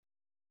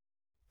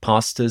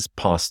Pastor's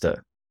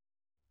Pastor,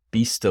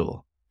 Be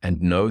Still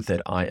and Know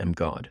That I Am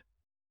God,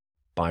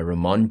 by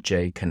Ramon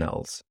J.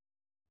 Canals.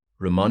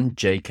 Ramon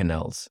J.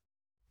 Canals,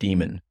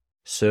 Demon,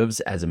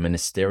 serves as a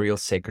ministerial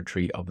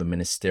secretary of the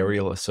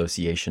Ministerial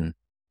Association,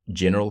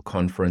 General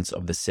Conference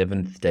of the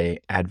Seventh-day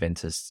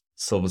Adventists,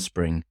 Silver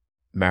Spring,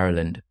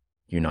 Maryland,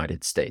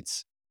 United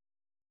States.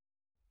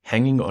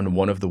 Hanging on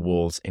one of the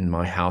walls in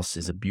my house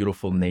is a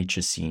beautiful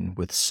nature scene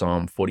with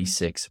Psalm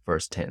 46,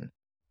 verse 10,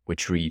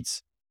 which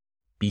reads,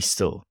 Be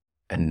still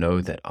and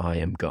know that I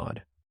am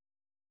God.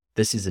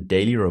 This is a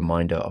daily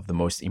reminder of the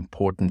most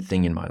important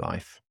thing in my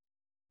life,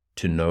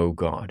 to know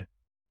God.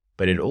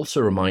 But it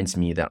also reminds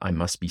me that I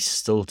must be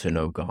still to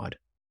know God,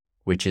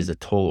 which is a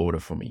tall order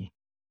for me.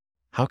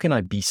 How can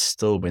I be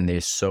still when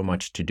there's so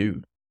much to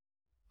do?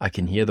 I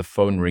can hear the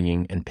phone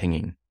ringing and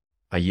pinging.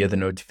 I hear the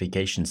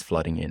notifications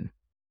flooding in,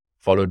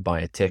 followed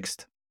by a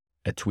text,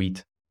 a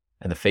tweet,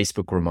 and the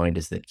Facebook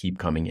reminders that keep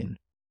coming in.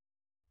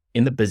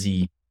 In the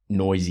busy,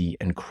 noisy,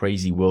 and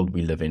crazy world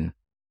we live in,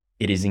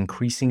 it is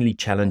increasingly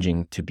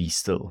challenging to be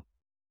still.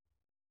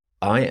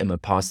 I am a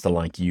pastor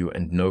like you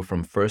and know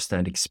from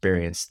first-hand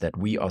experience that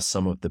we are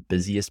some of the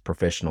busiest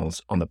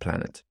professionals on the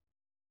planet.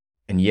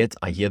 And yet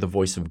I hear the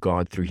voice of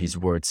God through His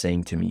Word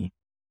saying to me,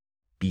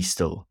 Be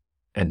still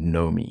and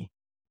know me.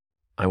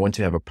 I want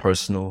to have a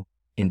personal,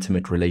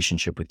 intimate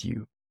relationship with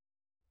you.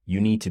 You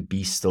need to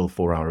be still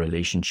for our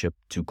relationship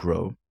to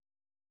grow.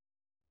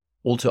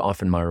 All too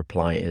often my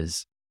reply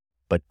is,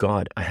 But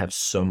God, I have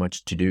so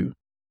much to do.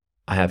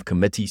 I have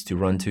committees to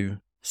run to,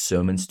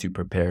 sermons to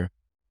prepare,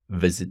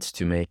 visits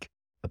to make,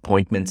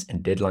 appointments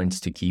and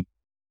deadlines to keep,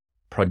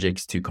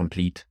 projects to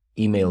complete,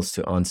 emails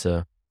to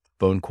answer,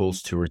 phone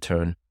calls to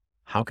return.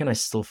 How can I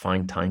still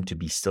find time to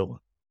be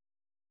still?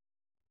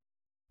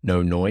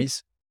 No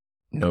noise,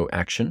 no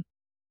action.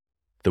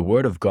 The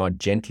Word of God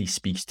gently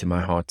speaks to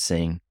my heart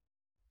saying,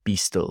 Be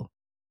still.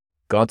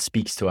 God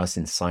speaks to us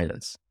in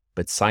silence,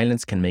 but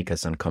silence can make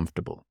us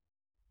uncomfortable.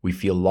 We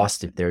feel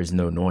lost if there is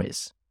no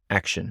noise,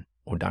 action,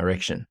 or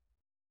direction.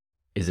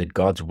 Is it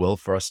God's will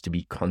for us to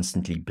be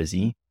constantly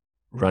busy,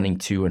 running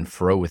to and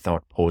fro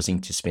without pausing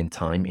to spend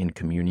time in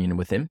communion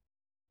with Him?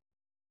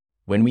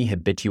 When we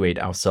habituate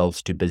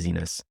ourselves to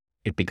busyness,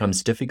 it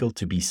becomes difficult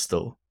to be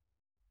still.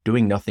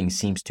 Doing nothing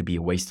seems to be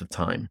a waste of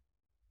time.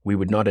 We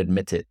would not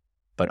admit it,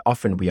 but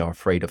often we are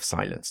afraid of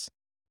silence.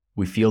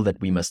 We feel that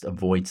we must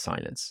avoid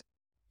silence.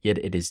 Yet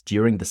it is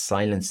during the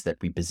silence that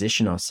we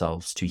position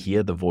ourselves to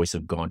hear the voice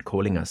of God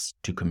calling us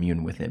to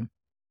commune with Him.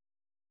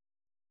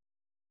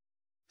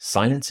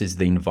 Silence is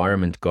the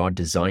environment God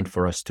designed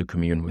for us to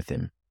commune with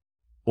Him.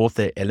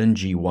 Author Ellen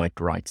G. White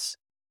writes,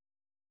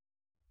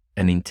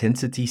 An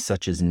intensity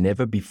such as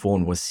never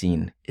before was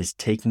seen is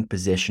taking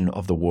possession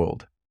of the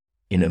world,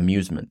 in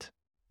amusement,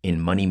 in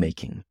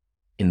money-making,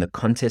 in the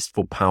contest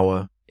for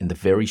power, in the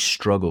very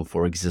struggle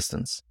for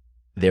existence.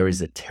 There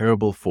is a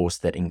terrible force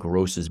that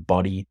engrosses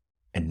body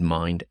and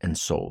mind and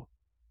soul.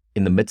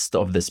 In the midst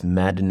of this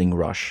maddening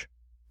rush,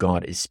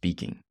 God is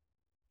speaking.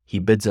 He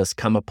bids us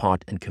come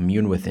apart and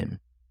commune with Him.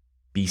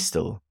 Be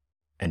still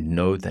and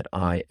know that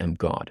I am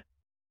God.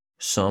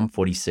 Psalm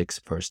 46,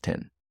 verse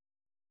 10.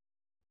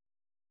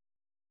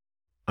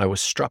 I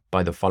was struck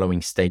by the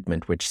following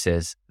statement, which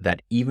says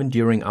that even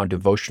during our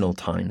devotional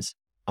times,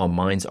 our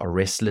minds are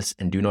restless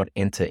and do not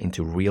enter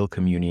into real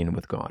communion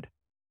with God.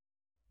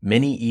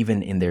 Many,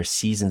 even in their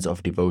seasons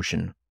of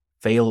devotion,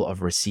 fail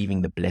of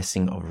receiving the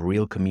blessing of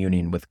real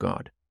communion with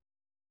God.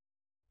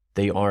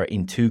 They are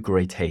in too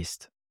great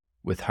haste.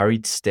 With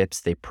hurried steps,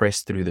 they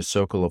press through the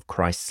circle of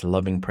Christ's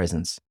loving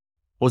presence,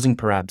 pausing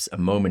perhaps a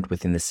moment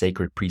within the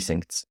sacred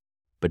precincts,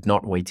 but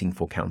not waiting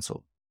for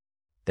counsel.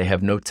 They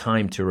have no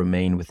time to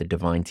remain with the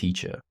divine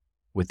teacher.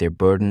 With their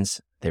burdens,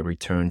 they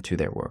return to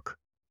their work.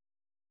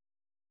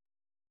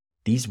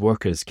 These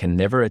workers can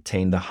never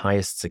attain the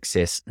highest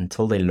success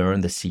until they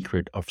learn the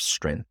secret of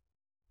strength.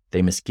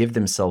 They must give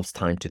themselves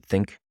time to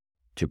think,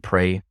 to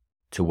pray,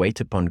 to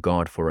wait upon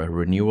God for a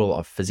renewal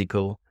of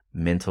physical,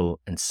 mental,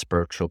 and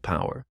spiritual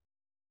power.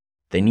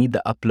 They need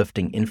the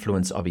uplifting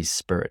influence of His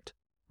Spirit.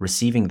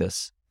 Receiving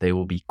this, they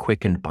will be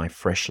quickened by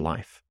fresh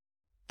life.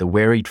 The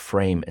wearied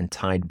frame and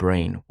tired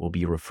brain will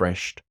be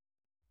refreshed.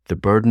 The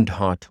burdened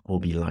heart will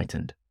be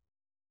lightened.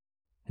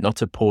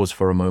 Not a pause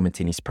for a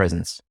moment in His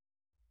presence,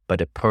 but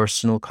a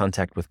personal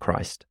contact with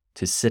Christ,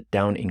 to sit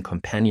down in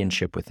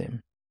companionship with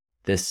Him.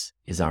 This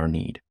is our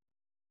need.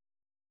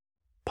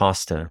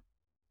 Pastor,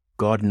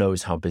 God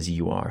knows how busy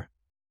you are.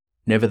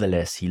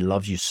 Nevertheless, He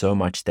loves you so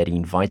much that He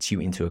invites you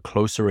into a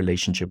closer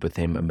relationship with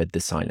Him amid the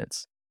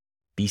silence.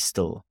 Be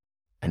still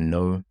and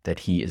know that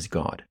He is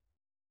God.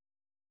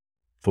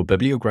 For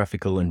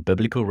bibliographical and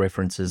biblical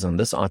references on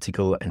this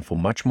article and for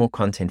much more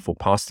content for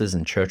pastors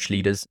and church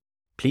leaders,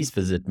 please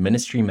visit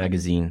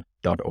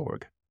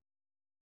ministrymagazine.org.